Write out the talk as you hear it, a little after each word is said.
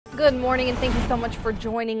Good morning and thank you so much for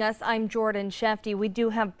joining us. I'm Jordan Shefty. We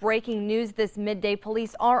do have breaking news this midday.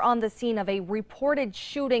 Police are on the scene of a reported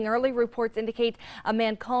shooting. Early reports indicate a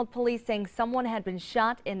man called police saying someone had been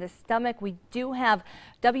shot in the stomach. We do have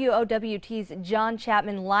WOWT's John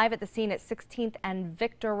Chapman live at the scene at 16th and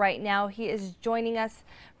Victor right now. He is joining us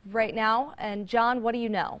right now. And John, what do you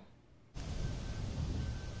know?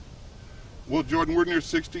 Well, Jordan, we're near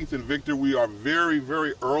 16th and Victor. We are very,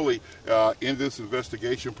 very early in this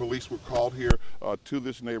investigation. Police were called here to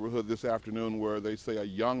this neighborhood this afternoon where they say a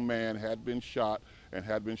young man had been shot and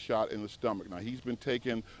had been shot in the stomach. Now, he's been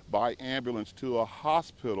taken by ambulance to a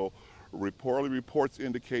hospital. Reports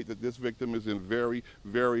indicate that this victim is in very,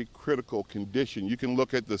 very critical condition. You can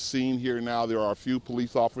look at the scene here now. There are a few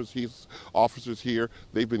police officers here.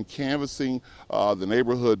 They've been canvassing the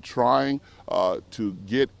neighborhood, trying to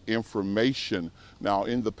get information. Now,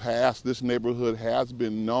 in the past, this neighborhood has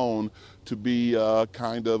been known to be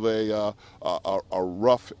kind of a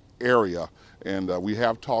rough area. And we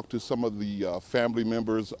have talked to some of the family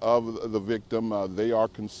members of the victim. They are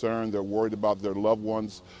concerned. They're worried about their loved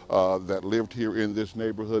ones that lived here in this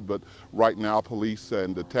neighborhood. But right now, police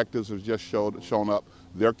and detectives have just shown up.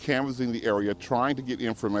 They're canvassing the area, trying to get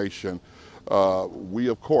information. We,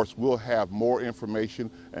 of course, will have more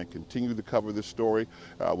information and continue to cover this story.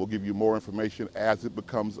 We'll give you more information as it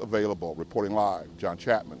becomes available. Reporting live, John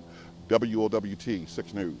Chapman, WOWT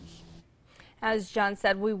 6 News. As John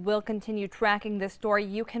said, we will continue tracking this story.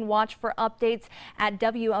 You can watch for updates at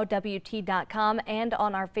WOWT.com and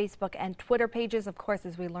on our Facebook and Twitter pages. Of course,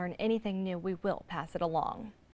 as we learn anything new, we will pass it along.